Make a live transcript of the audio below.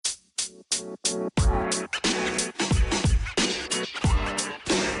Hello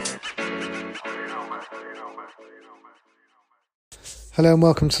and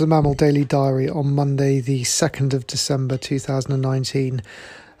welcome to the Mammal Daily Diary on Monday the 2nd of December 2019.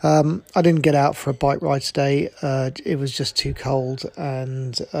 I didn't get out for a bike ride today. It was just too cold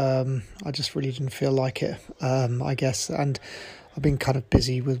and I just really didn't feel like it, I guess. And I've been kind of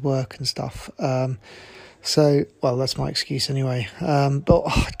busy with work and stuff. So, that's my excuse anyway. But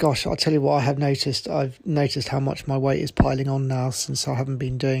gosh, I'll tell you what I have noticed. I've noticed how much my weight is piling on now since I haven't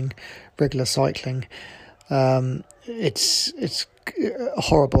been doing regular cycling. It's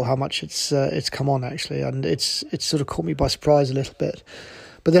horrible how much it's come on actually, and it's sort of caught me by surprise a little bit.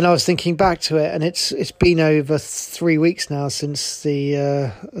 But then I was thinking back to it, and it's been over 3 weeks now since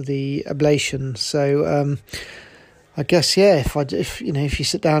the ablation. So I guess if you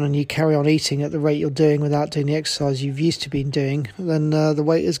sit down and you carry on eating at the rate you're doing without doing the exercise you've used to been doing, then the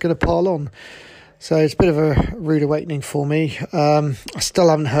weight is going to pile on. So it's a bit of a rude awakening for me. I still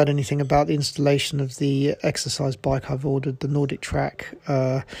haven't heard anything about the installation of the exercise bike I've ordered, the Nordic Track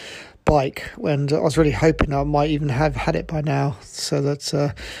bike, and I was really hoping I might even have had it by now, so that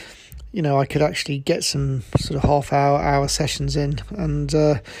I could actually get some sort of half-hour sessions in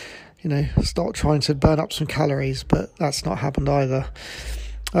and start trying to burn up some calories, but that's not happened either.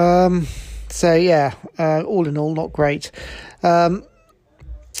 All in all, not great. I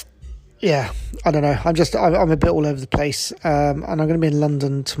don't know. I'm a bit all over the place, and I'm going to be in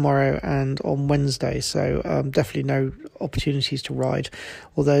London tomorrow and on Wednesday, so definitely no opportunities to ride,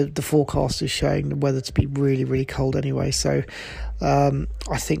 although the forecast is showing the weather to be really, really cold anyway, so I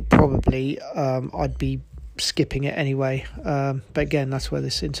think probably I'd be skipping it anyway, but again, that's where the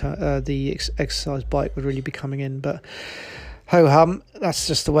exercise bike would really be coming in, but ho-hum, that's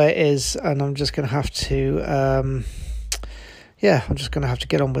just the way it is, and I'm just going to have to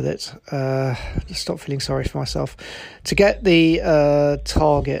get on with it. Just stop feeling sorry for myself. To get the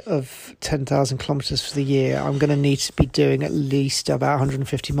target of 10,000 kilometres for the year, I'm going to need to be doing at least about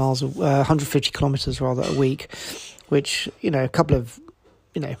 150 kilometres rather a week, which, a couple of,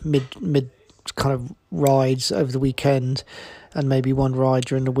 mid kind of rides over the weekend and maybe one ride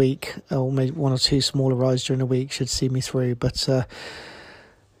during the week, or maybe one or two smaller rides during the week should see me through. But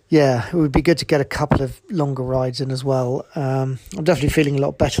it would be good to get a couple of longer rides in as well. I'm definitely feeling a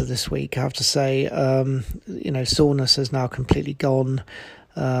lot better this week, I have to say. Soreness has now completely gone.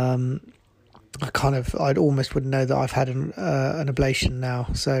 I'd almost wouldn't know that I've had an ablation now.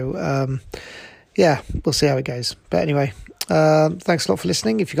 So, we'll see how it goes. But anyway, thanks a lot for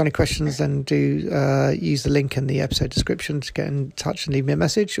listening. If you've got any questions, then do use the link in the episode description to get in touch and leave me a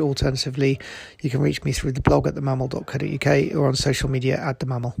message. Alternatively, you can reach me through the blog at themammal.co.uk or on social media at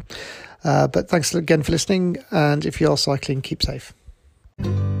themammal. But thanks again for listening, and if you are cycling, keep safe.